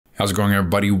How's it going,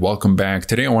 everybody? Welcome back.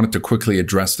 Today I wanted to quickly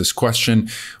address this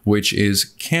question, which is,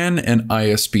 can an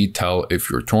ISP tell if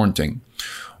you're torrenting?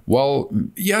 Well,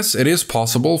 yes, it is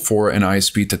possible for an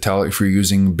ISP to tell if you're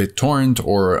using BitTorrent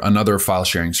or another file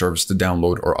sharing service to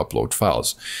download or upload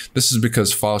files. This is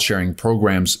because file sharing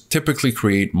programs typically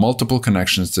create multiple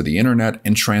connections to the internet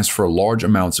and transfer large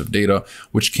amounts of data,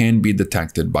 which can be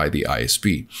detected by the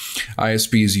ISP.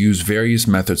 ISPs use various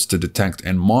methods to detect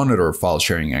and monitor file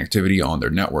sharing activity on their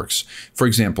networks. For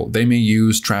example, they may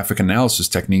use traffic analysis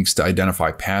techniques to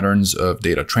identify patterns of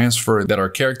data transfer that are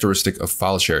characteristic of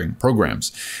file sharing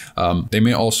programs. They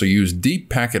may also use deep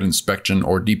packet inspection,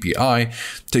 or DPI,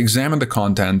 to examine the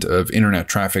content of internet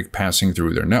traffic passing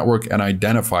through their network and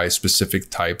identify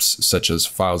specific types, such as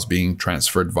files being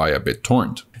transferred via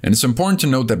BitTorrent. And it's important to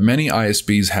note that many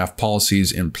ISPs have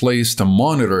policies in place to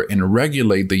monitor and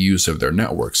regulate the use of their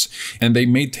networks, and they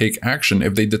may take action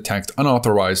if they detect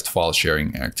unauthorized file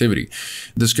sharing activity.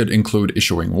 This could include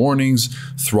issuing warnings,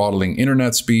 throttling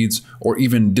internet speeds, or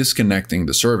even disconnecting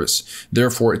the service.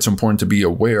 Therefore, it's important to be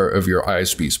aware of your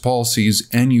ISP's policies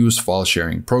and use file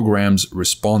sharing programs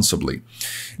responsibly.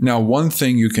 Now, one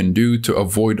thing you can do to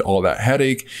avoid all that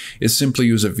headache is simply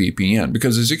use a VPN,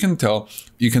 because as you can tell,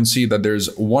 you can see that there's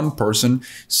one person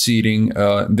seeding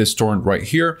this torrent right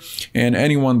here, and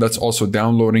anyone that's also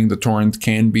downloading the torrent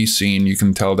can be seen. You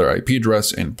can tell their IP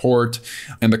address and port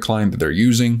and the client that they're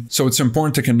using. So it's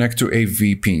important to connect to a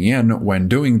VPN when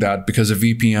doing that, because a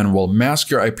VPN will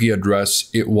mask your IP address.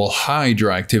 It will hide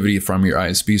your activity from your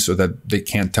ISP so that they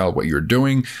can't tell what you're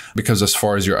doing, because as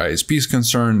far as your ISP is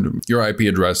concerned, your IP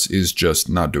address is just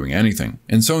not doing anything.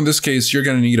 And so in this case, you're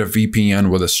going to need a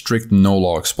VPN with a strict no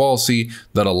logs policy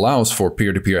that allows for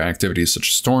peer-to-peer activities such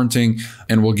as torrenting,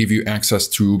 and will give you access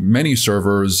to many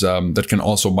servers that can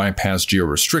also bypass geo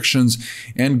restrictions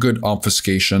and good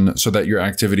obfuscation, so that your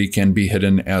activity can be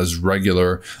hidden as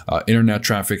regular internet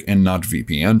traffic and not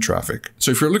VPN traffic.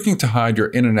 So if you're looking to hide your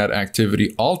internet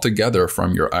activity altogether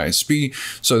from your ISP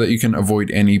so that you can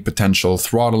avoid any potential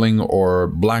throttling or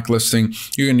blacklisting,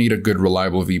 you're going to need a good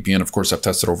reliable VPN. Of course, I've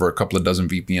tested over a couple of dozen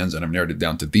VPNs and I've narrowed it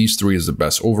down to these three as the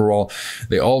best overall.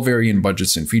 They all vary in budgets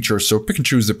and features, so pick and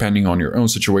choose depending on your own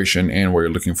situation and what you're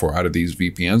looking for out of these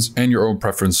VPNs, and your own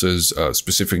preferences,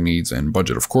 specific needs, and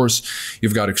budget. Of course,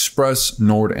 you've got Express,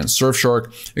 Nord, and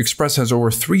Surfshark. Express has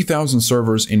over 3,000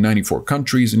 servers in 94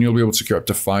 countries, and you'll be able to secure up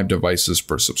to 5 devices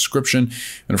per subscription.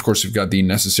 And of course, you've got the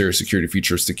necessary security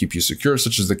features to keep you secure,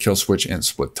 such as the kill switch and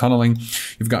split tunneling.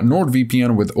 You've got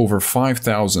NordVPN with over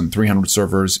 5,300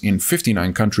 servers in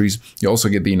 59 countries. You also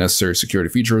get the necessary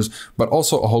security features, but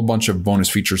also a whole bunch of bonus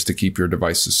features to keep your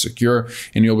devices secure,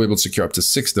 and you'll be able to secure up to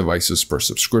 6 devices per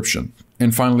subscription.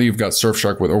 And finally, you've got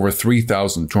Surfshark with over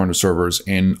 3,200 servers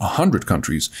in 100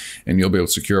 countries, and you'll be able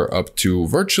to secure up to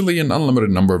virtually an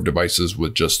unlimited number of devices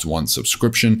with just one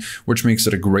subscription, which makes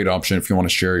it a great option if you want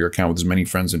to share your account with as many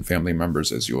friends and family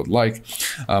members as you would like.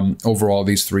 Overall,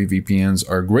 these 3 VPNs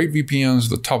are great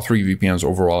VPNs, the top 3 VPNs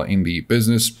overall in the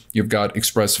business. You've got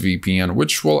ExpressVPN,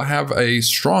 which will have a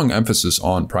strong emphasis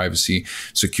on privacy,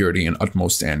 security, and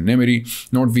utmost anonymity.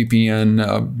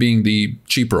 NordVPN being the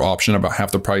cheaper option, about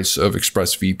half the price of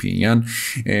ExpressVPN,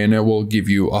 and it will give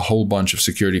you a whole bunch of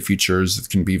security features that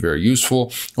can be very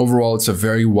useful. Overall, it's a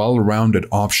very well-rounded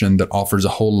option that offers a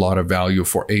whole lot of value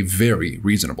for a very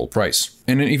reasonable price.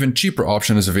 And an even cheaper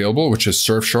option is available, which is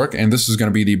Surfshark, and this is going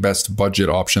to be the best budget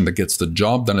option that gets the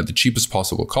job done at the cheapest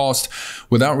possible cost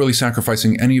without really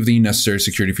sacrificing any of the necessary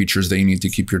security features that you need to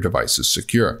keep your devices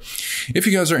secure. If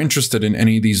you guys are interested in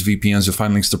any of these VPNs, you'll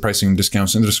find links to pricing and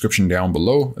discounts in the description down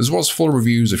below, as well as full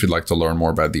reviews if you'd like to learn more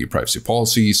about the privacy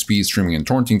policy, speed, streaming, and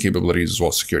torrenting capabilities, as well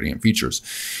as security and features.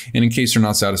 And in case you're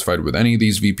not satisfied with any of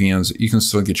these VPNs, you can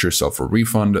still get yourself a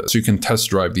refund, so you can test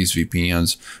drive these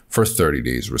VPNs for 30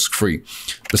 days risk-free.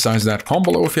 Besides that, comment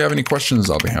below if you have any questions.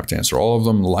 I'll be happy to answer all of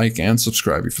them. Like and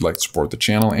subscribe if you'd like to support the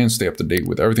channel and stay up to date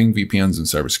with everything VPNs and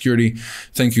cybersecurity.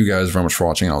 Thank you guys very much for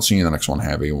watching. I'll see you in the next one.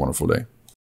 Have a wonderful day.